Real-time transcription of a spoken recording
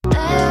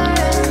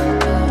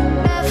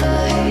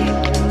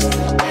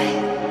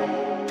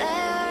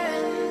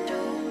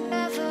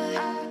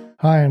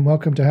Hi, and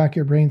welcome to Hack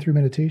Your Brain Through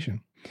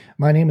Meditation.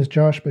 My name is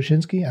Josh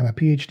Bashinsky. I'm a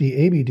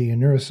PhD ABD in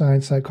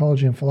neuroscience,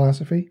 psychology, and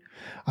philosophy.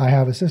 I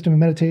have a system of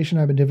meditation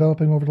I've been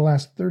developing over the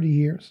last 30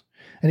 years,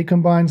 and it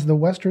combines the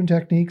Western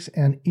techniques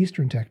and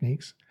Eastern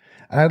techniques.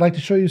 And I'd like to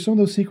show you some of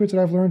those secrets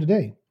that I've learned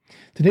today.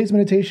 Today's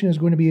meditation is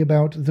going to be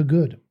about the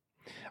good.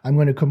 I'm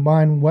going to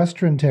combine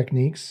Western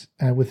techniques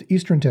with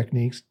Eastern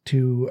techniques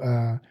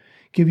to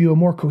give you a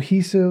more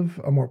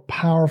cohesive, a more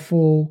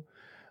powerful,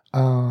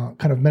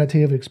 kind of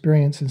meditative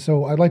experience. And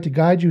so I'd like to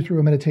guide you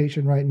through a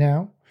meditation right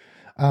now.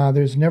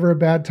 There's never a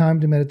bad time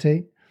to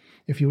meditate.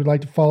 If you would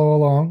like to follow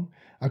along,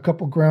 a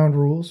couple ground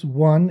rules.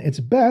 One, it's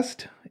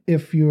best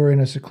if you're in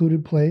a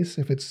secluded place,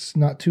 if it's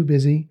not too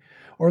busy,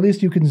 or at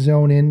least you can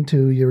zone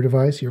into your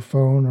device, your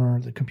phone, or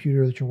the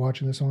computer that you're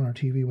watching this on, or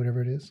TV,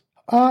 whatever it is.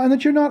 And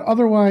that you're not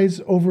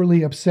otherwise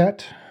overly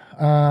upset.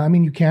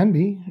 You can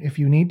be if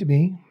you need to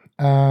be.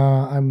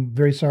 I'm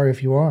very sorry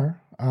if you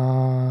are.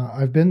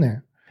 I've been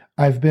there.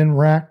 I've been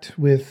racked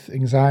with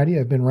anxiety.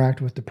 I've been racked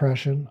with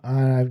depression.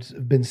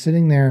 I've been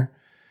sitting there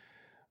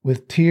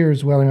with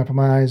tears welling up in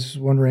my eyes,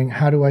 wondering,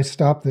 how do I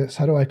stop this?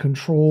 How do I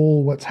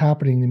control what's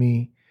happening to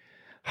me?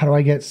 How do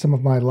I get some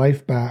of my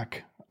life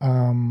back?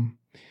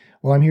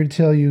 Well, I'm here to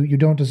tell you, you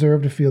don't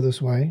deserve to feel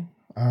this way.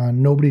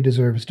 Nobody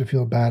deserves to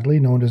feel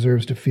badly. No one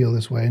deserves to feel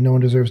this way. No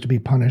one deserves to be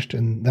punished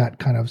in that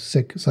kind of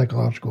sick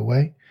psychological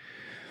way.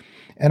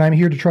 And I'm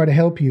here to try to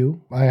help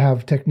you. I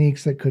have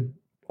techniques that could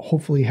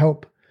hopefully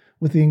help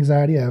with the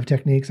anxiety. I have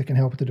techniques that can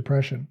help with the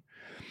depression.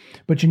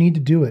 But you need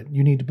to do it.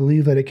 You need to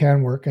believe that it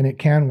can work, and it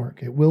can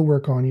work. It will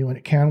work on you, and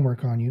it can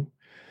work on you.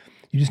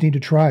 You just need to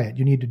try it.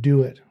 You need to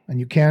do it, and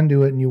you can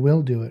do it, and you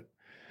will do it.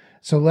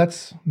 So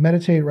let's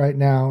meditate right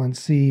now and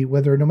see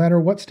whether, no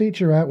matter what state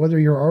you're at, whether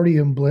you're already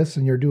in bliss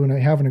and you're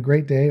having a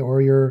great day,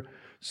 or you're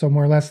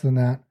somewhere less than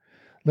that,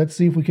 let's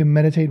see if we can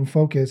meditate and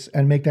focus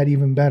and make that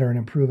even better and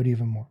improve it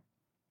even more.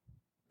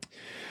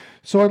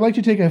 So I'd like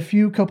to take a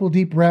couple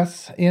deep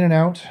breaths in and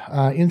out,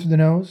 in through the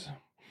nose.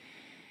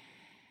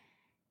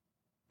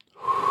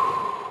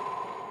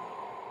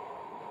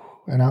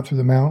 And out through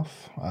the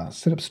mouth.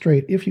 Sit up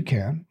straight if you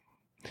can.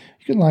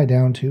 You can lie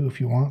down too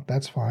if you want.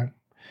 That's fine.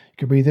 You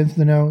can breathe in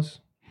through the nose.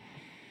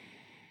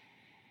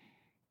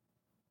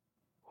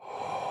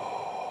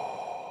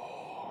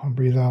 And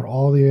breathe out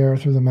all the air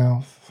through the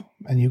mouth.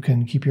 And you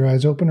can keep your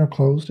eyes open or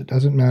closed. It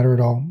doesn't matter at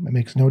all. It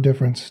makes no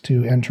difference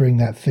to entering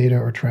that theta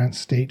or trance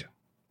state.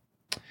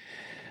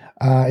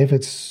 If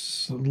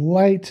it's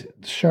light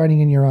shining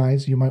in your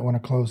eyes, you might want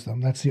to close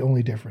them. That's the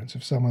only difference.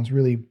 If someone's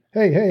really,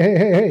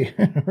 hey,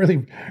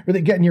 really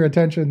getting your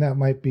attention, that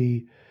might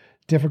be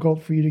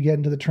difficult for you to get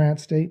into the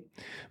trance state.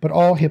 But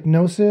all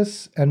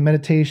hypnosis and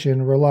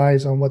meditation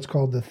relies on what's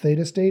called the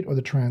theta state or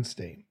the trance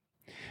state.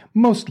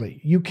 Mostly.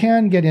 You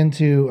can get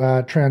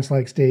into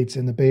trance-like states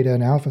in the beta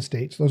and alpha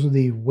states. Those are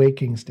the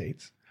waking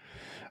states.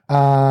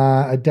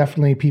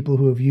 Definitely people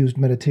who have used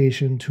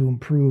meditation to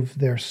improve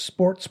their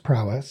sports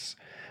prowess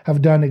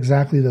have done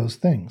exactly those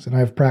things. And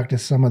I've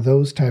practiced some of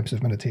those types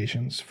of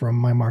meditations from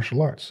my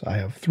martial arts. I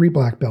have 3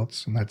 black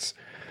belts, and that's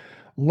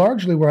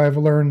largely where I've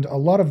learned a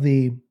lot of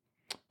the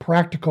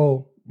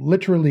practical,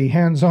 literally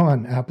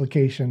hands-on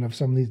application of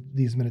some of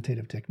these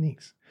meditative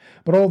techniques.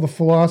 But all the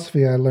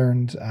philosophy I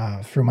learned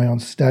through my own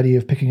study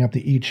of picking up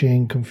the I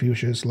Ching,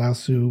 Confucius, Lao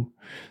Tzu,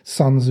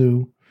 Sun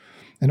Tzu,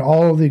 and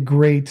all the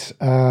great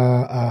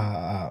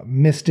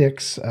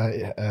mystics,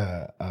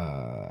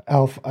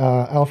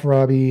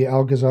 Al-Farabi,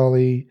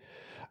 Al-Ghazali,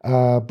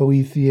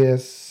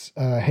 Boethius,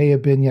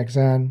 Hayya bin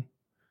Yaqzan.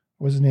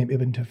 What was his name?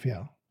 Ibn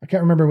Tufayl. I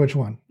can't remember which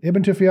one.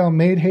 Ibn Tufayl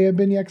made Hayya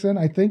bin Yaqzan.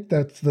 I think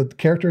that's the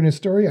character in his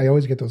story. I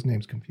always get those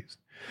names confused.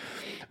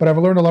 But I've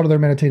learned a lot of their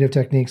meditative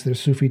techniques, their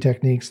Sufi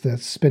techniques, the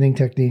spinning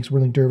techniques,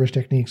 whirling dervish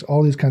techniques,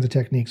 all these kinds of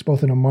techniques,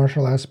 both in a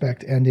martial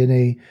aspect and in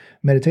a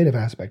meditative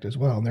aspect as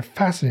well. And they're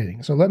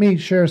fascinating. So let me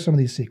share some of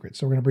these secrets.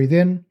 So we're going to breathe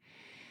in.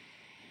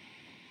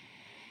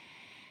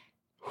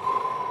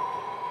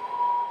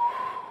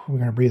 We're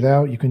going to breathe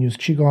out. You can use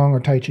Qigong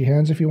or Tai Chi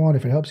hands if you want,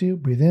 if it helps you.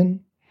 Breathe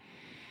in.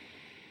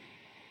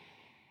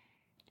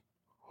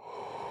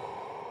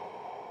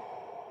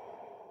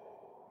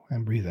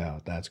 And breathe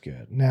out. That's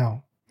good.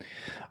 Now,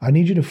 I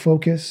need you to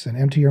focus and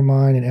empty your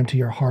mind and empty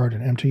your heart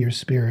and empty your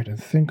spirit and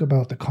think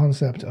about the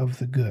concept of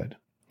the good.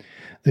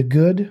 The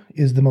good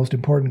is the most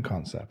important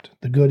concept.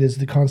 The good is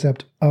the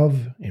concept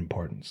of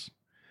importance.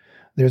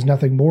 There's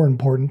nothing more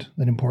important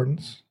than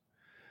importance.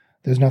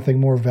 There's nothing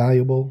more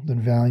valuable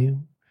than value.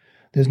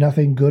 There's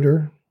nothing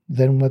gooder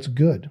than what's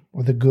good,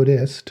 or the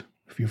goodest,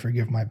 if you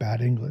forgive my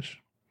bad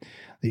English.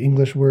 The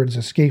English words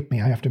escape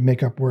me. I have to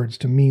make up words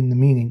to mean the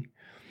meaning.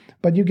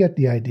 But you get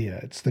the idea.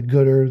 It's the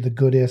gooder, the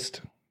goodest.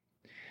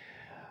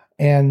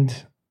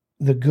 And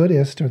the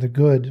goodest, or the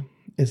good,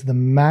 is the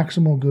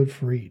maximal good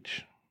for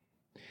each.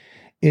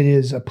 It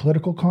is a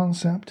political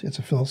concept. It's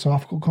a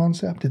philosophical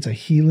concept. It's a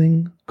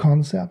healing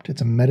concept.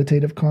 It's a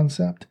meditative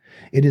concept.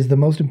 It is the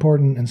most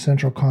important and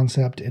central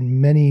concept in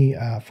many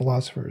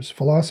philosophers'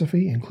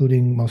 philosophy,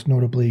 including most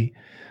notably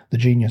the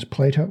genius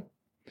Plato,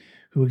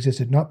 who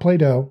existed, not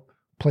Plato,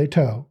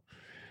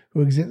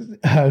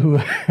 who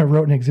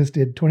wrote and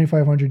existed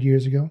 2,500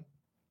 years ago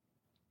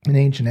in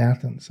ancient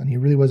Athens. And he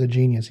really was a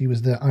genius. He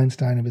was the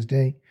Einstein of his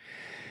day.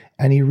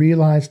 And he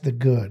realized the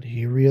good.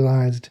 He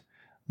realized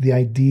the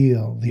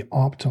ideal, the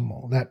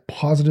optimal, that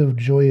positive,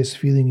 joyous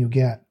feeling you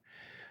get.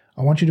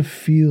 I want you to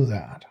feel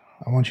that.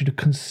 I want you to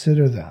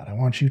consider that. I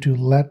want you to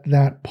let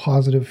that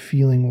positive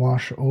feeling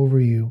wash over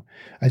you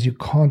as you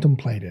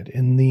contemplate it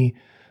in the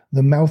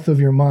mouth of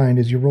your mind,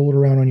 as you roll it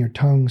around on your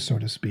tongue, so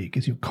to speak,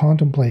 as you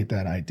contemplate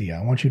that idea.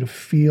 I want you to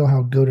feel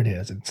how good it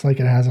is. It's like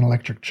it has an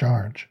electric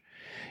charge.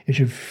 It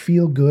should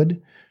feel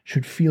good,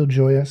 should feel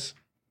joyous,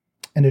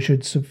 and it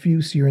should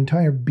suffuse your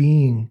entire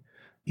being,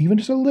 even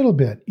just a little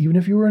bit. Even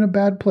if you were in a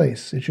bad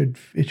place, it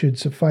should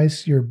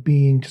suffice your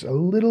being just a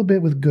little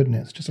bit with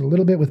goodness, just a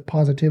little bit with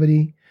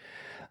positivity,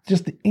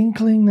 just the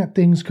inkling that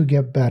things could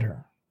get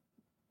better.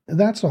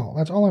 That's all.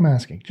 That's all I'm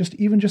asking. Just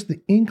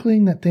the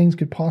inkling that things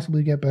could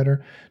possibly get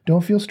better.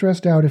 Don't feel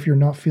stressed out if you're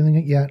not feeling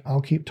it yet.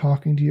 I'll keep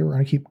talking to you. We're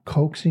going to keep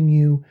coaxing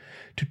you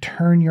to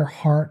turn your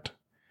heart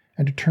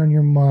and to turn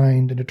your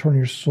mind and to turn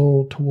your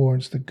soul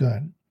towards the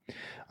good.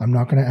 I'm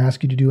not going to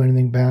ask you to do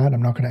anything bad.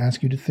 I'm not going to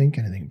ask you to think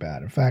anything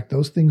bad. In fact,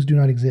 those things do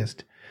not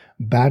exist.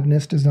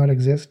 Badness does not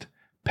exist.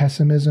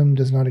 Pessimism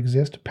does not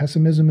exist.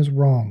 Pessimism is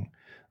wrong.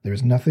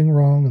 There's nothing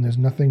wrong and there's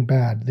nothing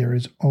bad. There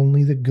is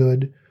only the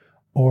good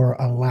or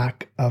a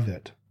lack of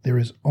it. There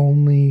is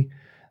only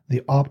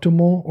the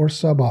optimal or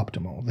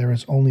suboptimal. There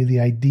is only the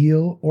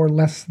ideal or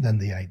less than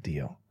the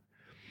ideal.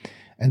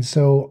 And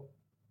so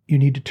you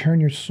need to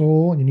turn your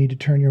soul and you need to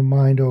turn your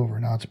mind over.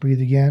 Now let's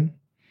breathe again.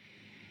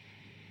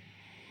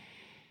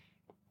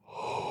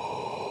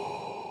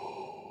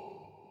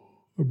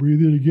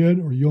 Breathe it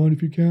again, or yawn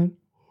if you can.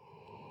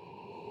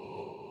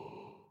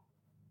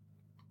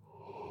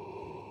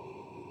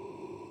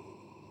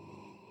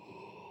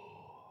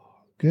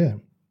 Good.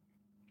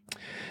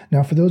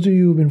 Now, for those of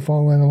you who've been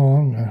following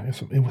along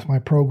with my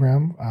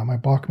program, my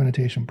Bach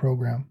meditation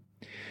program,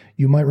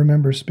 you might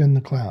remember Spin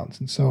the Clouds.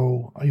 And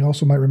so you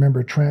also might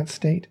remember trance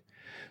state.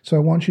 So I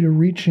want you to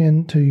reach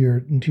into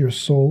your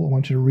soul. I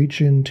want you to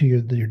reach into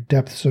your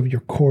depths of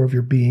your core of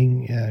your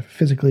being,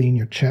 physically in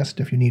your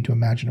chest, if you need to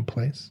imagine a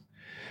place.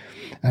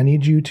 I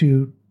need you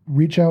to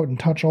reach out and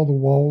touch all the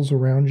walls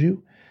around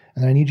you.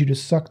 And I need you to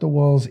suck the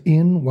walls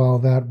in while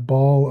that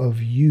ball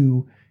of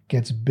you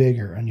gets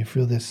bigger. And you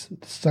feel this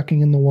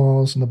sucking in the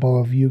walls and the ball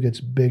of you gets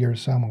bigger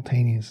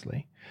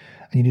simultaneously.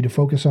 And you need to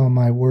focus on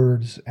my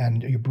words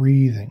and your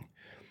breathing.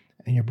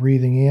 And you're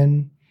breathing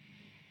in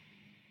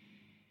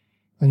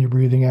and you're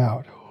breathing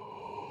out.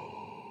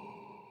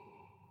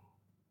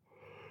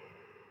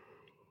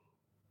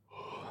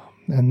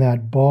 And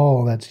that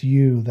ball, that's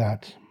you,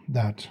 that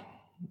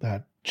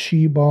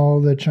chi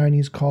ball, the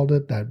Chinese called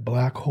it, that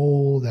black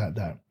hole,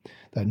 that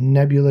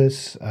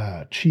nebulous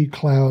chi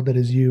cloud that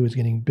is you, is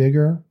getting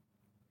bigger,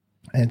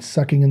 and it's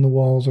sucking in the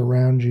walls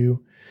around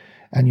you,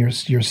 and your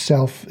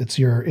self, it's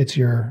your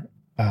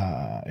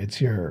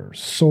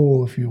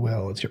soul, if you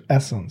will, it's your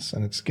essence,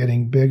 and it's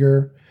getting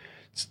bigger,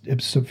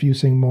 it's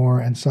suffusing more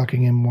and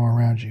sucking in more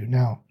around you.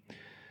 Now,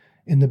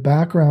 in the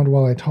background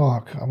while I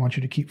talk, I want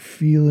you to keep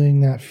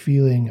feeling that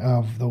feeling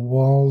of the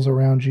walls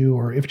around you,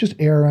 or if just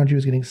air around you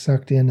is getting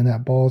sucked in and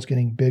that ball is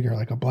getting bigger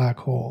like a black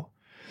hole.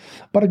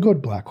 But a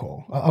good black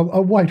hole,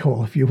 a white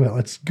hole, if you will.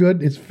 It's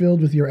good. It's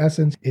filled with your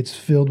essence. It's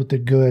filled with the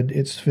good.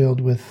 It's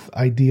filled with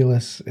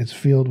idealists. It's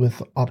filled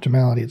with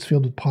optimality. It's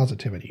filled with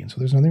positivity. And so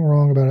there's nothing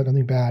wrong about it,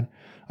 nothing bad.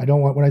 I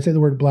don't want, when I say the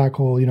word black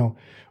hole,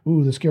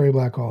 ooh, the scary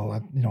black hole,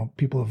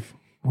 people have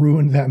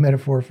ruined that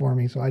metaphor for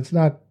me. So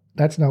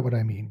that's not what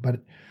I mean.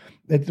 But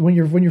when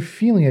you're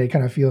feeling it, it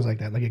kind of feels like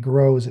that. Like it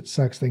grows, it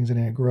sucks things in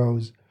and it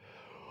grows.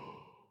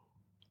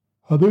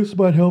 This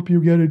might help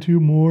you get into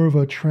more of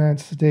a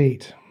trance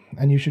state.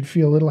 And you should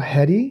feel a little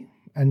heady,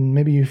 and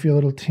maybe you feel a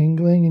little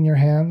tingling in your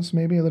hands,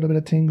 maybe a little bit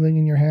of tingling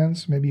in your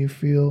hands. Maybe you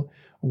feel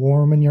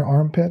warm in your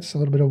armpits, a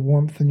little bit of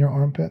warmth in your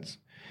armpits.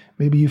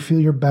 Maybe you feel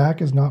your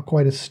back is not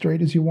quite as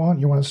straight as you want.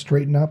 You want to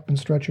straighten up and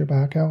stretch your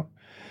back out.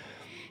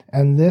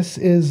 And this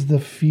is the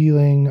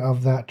feeling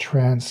of that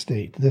trance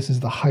state. This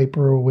is the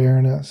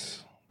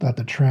hyper-awareness that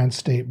the trance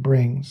state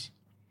brings.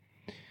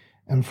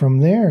 And from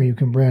there, you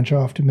can branch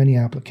off to many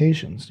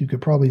applications. You could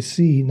probably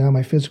see now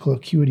my physical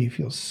acuity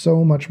feels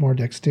so much more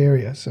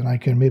dexterous, and I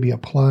can maybe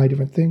apply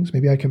different things.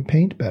 Maybe I can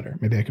paint better.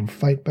 Maybe I can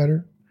fight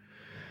better.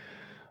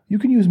 You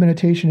can use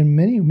meditation in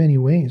many, many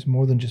ways,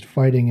 more than just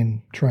fighting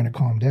and trying to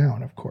calm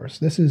down, of course.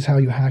 This is how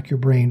you hack your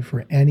brain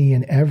for any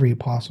and every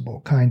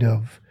possible kind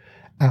of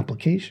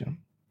application.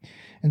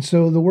 And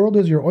so the world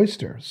is your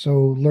oyster. So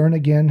learn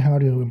again how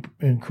to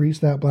increase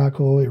that black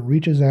hole. It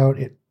reaches out,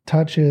 it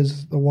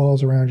touches the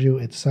walls around you,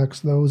 it sucks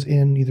those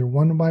in either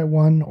one by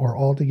one or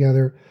all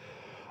together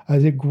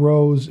as it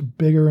grows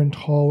bigger and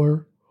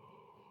taller.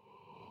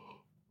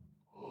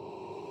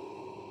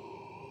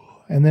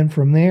 And then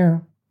from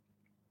there,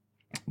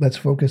 let's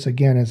focus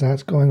again. As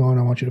that's going on,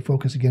 I want you to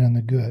focus again on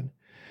the good.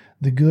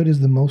 The good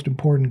is the most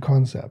important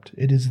concept.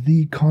 It is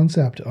the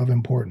concept of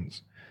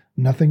importance.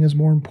 Nothing is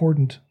more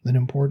important than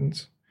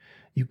importance.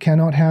 You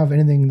cannot have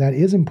anything that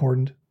is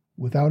important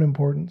without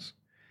importance.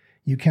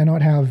 You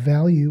cannot have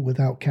value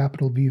without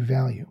capital V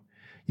value.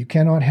 You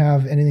cannot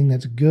have anything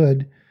that's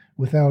good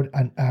without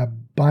a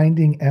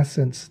binding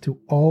essence to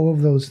all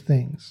of those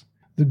things.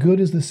 The good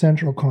is the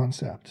central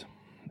concept,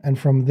 and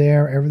from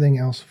there everything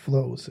else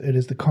flows. It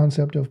is the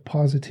concept of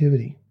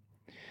positivity.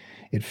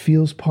 It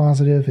feels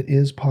positive, it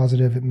is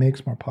positive, it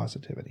makes more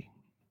positivity.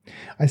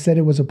 I said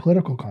it was a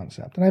political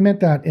concept, and I meant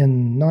that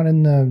not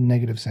in the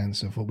negative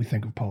sense of what we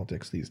think of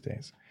politics these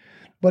days,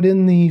 but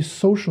in the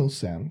social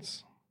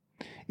sense.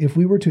 If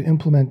we were to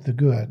implement the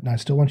good, and I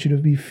still want you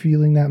to be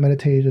feeling that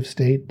meditative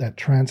state, that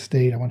trance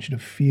state, I want you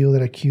to feel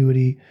that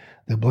acuity,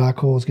 the black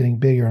hole is getting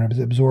bigger and it's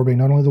absorbing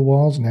not only the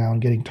walls now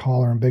and getting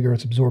taller and bigger,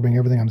 it's absorbing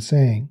everything I'm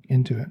saying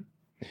into it.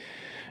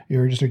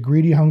 You're just a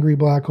greedy, hungry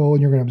black hole,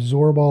 and you're going to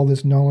absorb all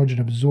this knowledge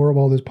and absorb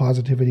all this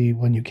positivity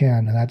when you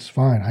can, and that's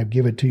fine. I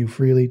give it to you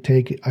freely.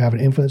 Take it. I have an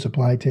infinite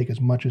supply. Take as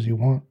much as you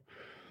want.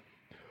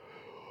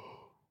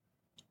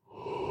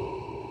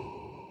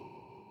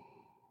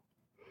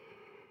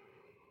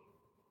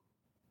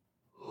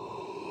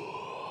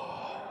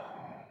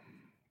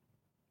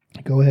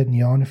 Go ahead and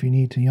yawn if you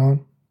need to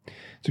yawn.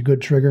 It's a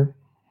good trigger.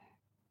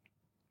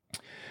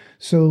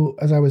 So,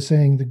 as I was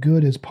saying, the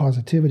good is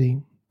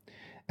positivity.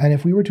 And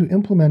if we were to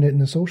implement it in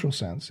the social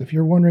sense, if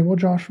you're wondering, well,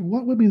 Josh,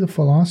 what would be the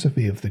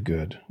philosophy of the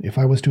good if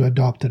I was to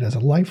adopt it as a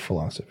life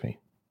philosophy?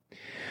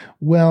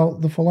 Well,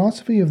 the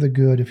philosophy of the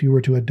good, if you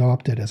were to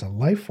adopt it as a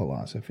life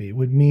philosophy,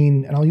 would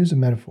mean, and I'll use a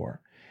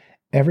metaphor,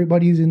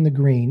 everybody's in the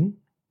green,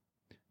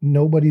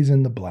 nobody's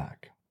in the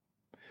black.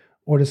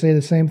 Or to say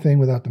the same thing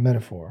without the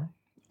metaphor,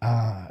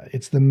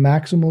 it's the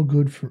maximal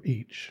good for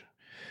each.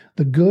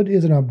 The good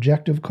is an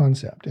objective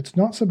concept. It's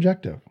not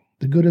subjective.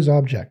 The good is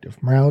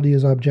objective. Morality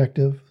is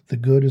objective. The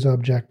good is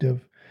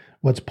objective.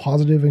 What's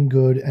positive and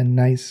good and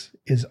nice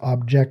is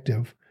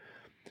objective,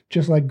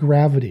 just like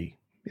gravity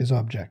is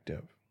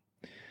objective.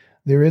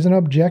 There is an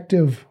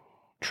objective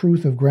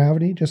truth of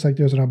gravity, just like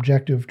there's an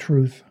objective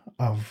truth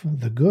of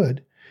the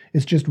good.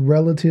 It's just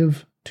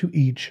relative to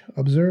each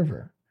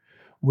observer.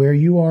 Where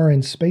you are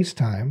in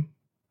space-time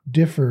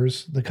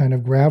differs the kind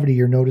of gravity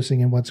you're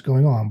noticing in what's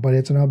going on, but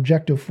it's an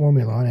objective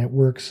formula and it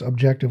works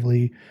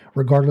objectively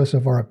regardless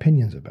of our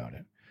opinions about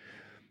it.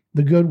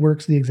 The good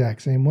works the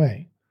exact same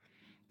way.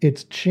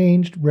 It's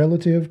changed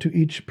relative to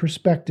each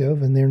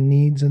perspective and their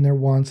needs and their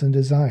wants and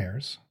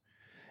desires.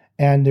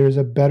 And there's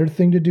a better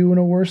thing to do and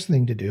a worse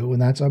thing to do,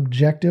 and that's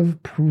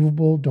objective,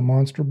 provable,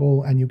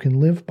 demonstrable, and you can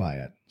live by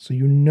it. So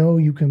you know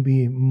you can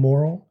be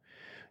moral,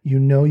 you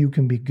know you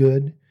can be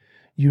good,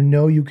 you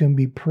know you can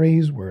be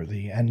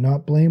praiseworthy and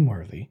not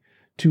blameworthy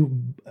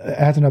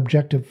as an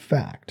objective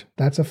fact.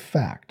 That's a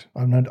fact,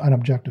 an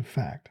objective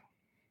fact.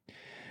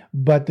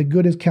 But the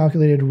good is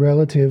calculated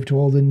relative to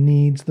all the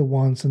needs, the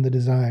wants, and the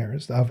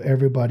desires of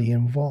everybody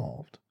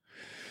involved.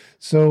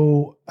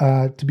 So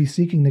to be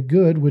seeking the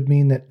good would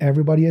mean that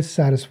everybody is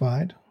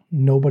satisfied,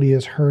 nobody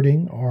is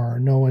hurting, or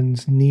no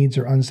one's needs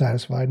are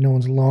unsatisfied, no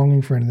one's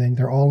longing for anything.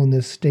 They're all in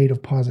this state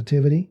of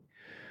positivity.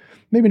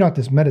 Maybe not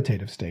this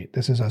meditative state.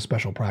 This is a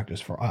special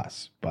practice for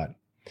us, but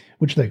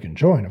which they can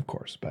join, of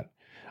course. But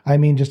I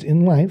mean, just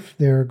in life,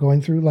 they're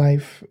going through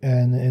life,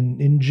 and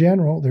in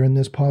general, they're in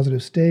this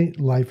positive state.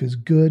 Life is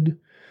good.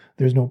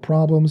 There's no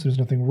problems. There's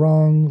nothing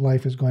wrong.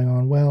 Life is going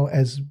on well,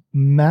 as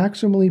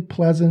maximally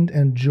pleasant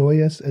and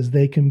joyous as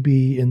they can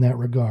be in that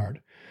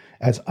regard.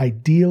 As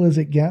ideal as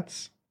it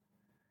gets,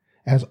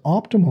 as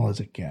optimal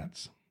as it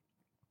gets.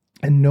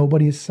 And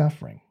nobody is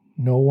suffering.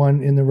 No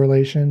one in the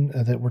relation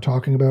that we're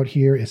talking about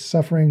here is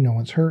suffering. No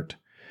one's hurt.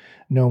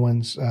 No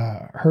one's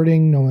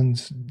hurting. No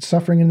one's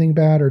suffering anything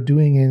bad or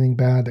doing anything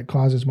bad that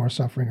causes more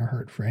suffering or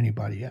hurt for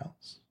anybody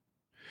else.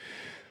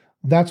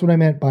 That's what I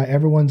meant by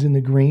everyone's in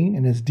the green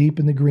and as deep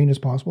in the green as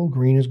possible.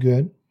 Green is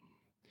good.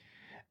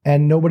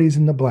 And nobody's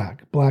in the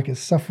black. Black is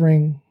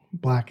suffering.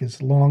 Black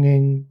is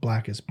longing.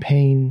 Black is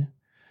pain.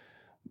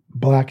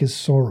 Black is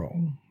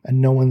sorrow.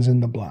 And no one's in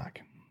the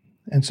black.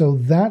 And so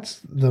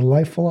that's the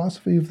life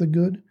philosophy of the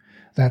good.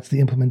 That's the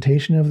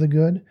implementation of the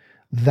good.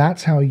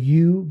 That's how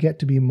you get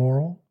to be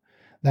moral.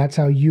 That's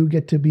how you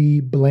get to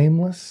be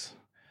blameless.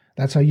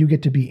 That's how you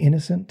get to be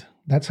innocent.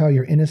 That's how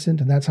you're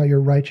innocent and that's how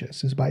you're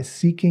righteous, is by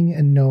seeking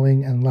and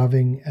knowing and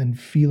loving and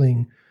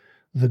feeling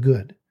the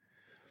good.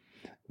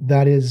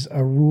 That is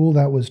a rule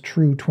that was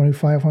true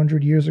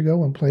 2,500 years ago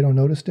when Plato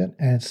noticed it,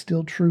 and it's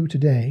still true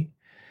today.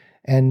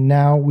 And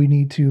now we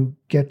need to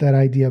get that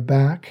idea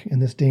back in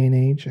this day and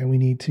age, and we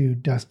need to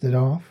dust it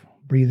off,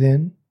 breathe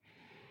in,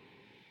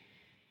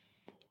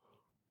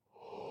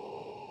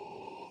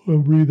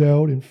 and breathe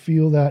out, and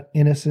feel that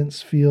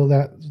innocence, feel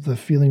that the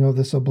feeling of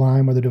the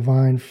sublime or the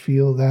divine,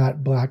 feel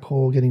that black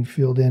hole getting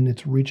filled in.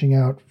 It's reaching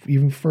out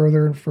even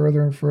further and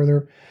further and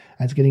further,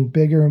 and it's getting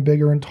bigger and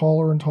bigger and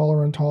taller and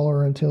taller and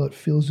taller until it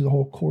fills the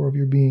whole core of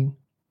your being.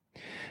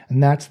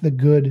 And that's the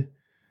good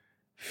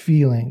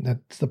feeling.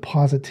 That's the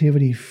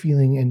positivity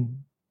feeling,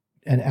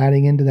 and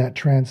adding into that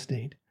trance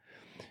state.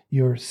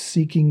 You're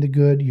seeking the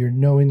good, you're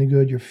knowing the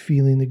good, you're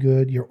feeling the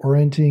good, you're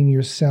orienting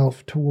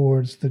yourself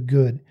towards the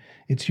good.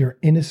 It's your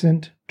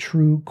innocent,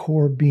 true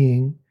core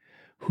being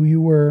who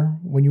you were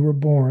when you were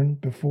born,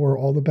 before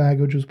all the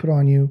baggage was put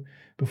on you,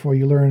 before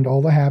you learned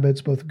all the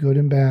habits, both good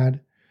and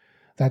bad.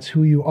 That's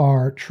who you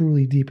are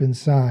truly deep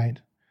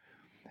inside,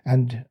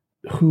 and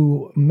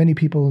who many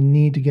people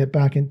need to get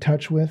back in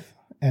touch with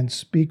and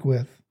speak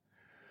with.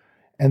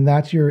 And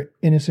that's your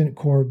innocent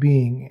core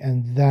being.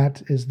 And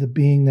that is the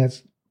being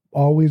that's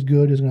always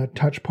good, is going to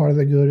touch part of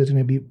the good, is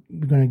going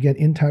to get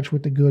in touch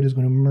with the good, is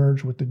going to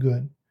merge with the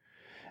good.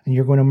 And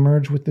you're going to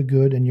merge with the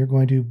good, and you're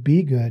going to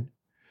be good.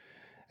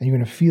 And you're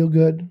going to feel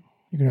good.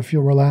 You're going to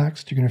feel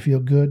relaxed. You're going to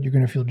feel good. You're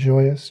going to feel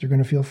joyous. You're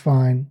going to feel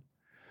fine.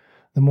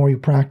 The more you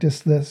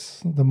practice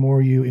this, the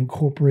more you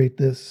incorporate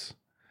this,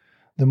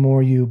 the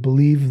more you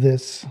believe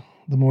this,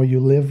 the more you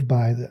live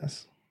by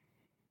this.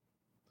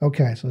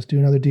 Okay, so let's do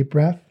another deep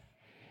breath.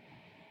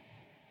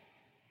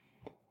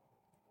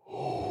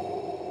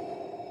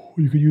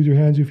 You could use your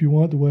hands if you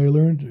want, the way I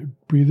learned.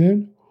 Breathe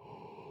in.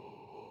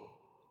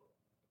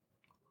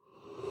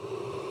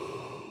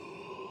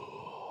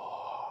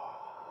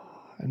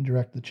 And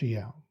direct the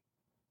chi out.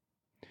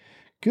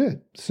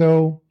 Good.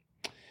 So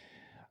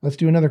let's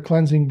do another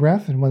cleansing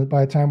breath. And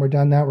by the time we're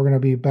done that, we're going to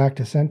be back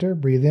to center.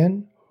 Breathe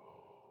in.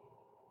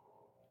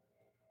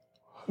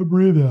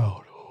 Breathe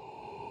out.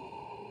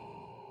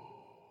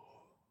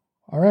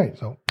 All right.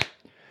 So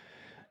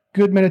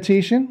good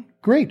meditation.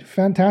 Great.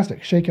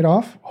 Fantastic. Shake it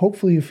off.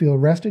 Hopefully you feel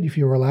rested. You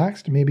feel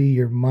relaxed. Maybe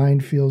your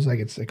mind feels like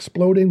it's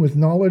exploding with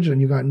knowledge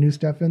and you got new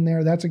stuff in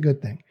there. That's a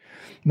good thing.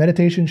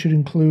 Meditation should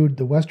include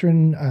the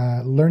Western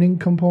learning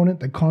component,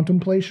 the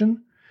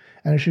contemplation,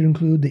 and it should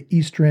include the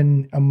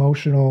Eastern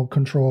emotional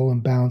control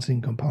and balancing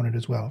component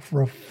as well,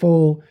 for a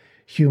full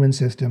human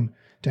system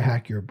to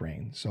hack your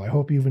brain. So I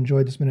hope you've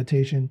enjoyed this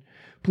meditation.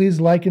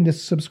 Please like and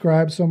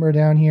subscribe somewhere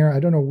down here.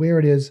 I don't know where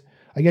it is.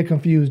 I get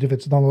confused if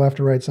it's on the left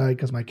or right side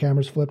because my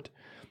camera's flipped.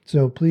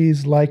 So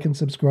please like and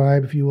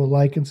subscribe. If you will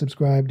like and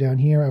subscribe down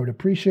here, I would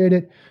appreciate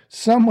it.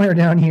 Somewhere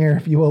down here,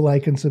 if you will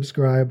like and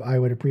subscribe, I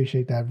would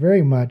appreciate that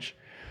very much.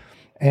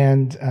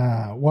 And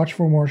watch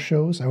for more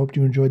shows. I hope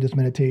you enjoyed this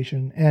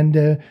meditation.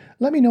 And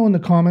let me know in the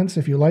comments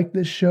if you like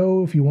this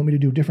show, if you want me to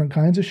do different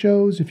kinds of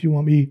shows, if you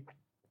want me,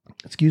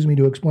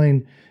 to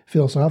explain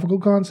philosophical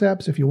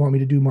concepts, if you want me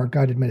to do more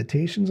guided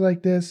meditations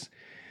like this.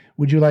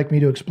 Would you like me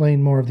to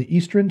explain more of the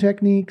Eastern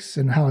techniques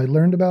and how I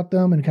learned about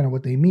them and kind of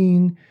what they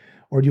mean?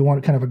 Or do you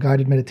want kind of a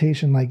guided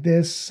meditation like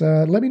this?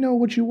 Let me know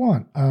what you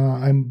want.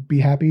 I'd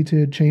be happy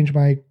to change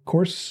my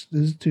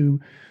courses to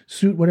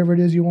suit whatever it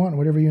is you want,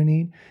 whatever you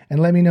need. And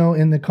let me know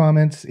in the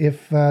comments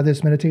if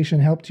this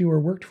meditation helped you or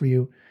worked for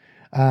you.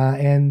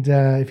 And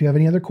if you have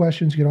any other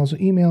questions, you can also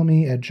email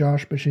me at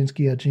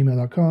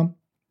joshbachynski@gmail.com.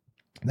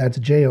 That's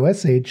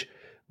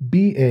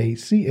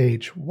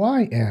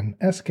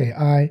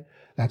JOSHBACHYNSKI.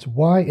 That's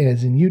Y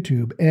as in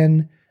YouTube,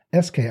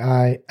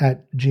 NSKI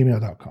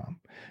 @gmail.com.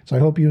 So I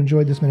hope you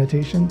enjoyed this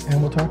meditation,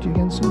 and we'll talk to you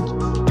again soon.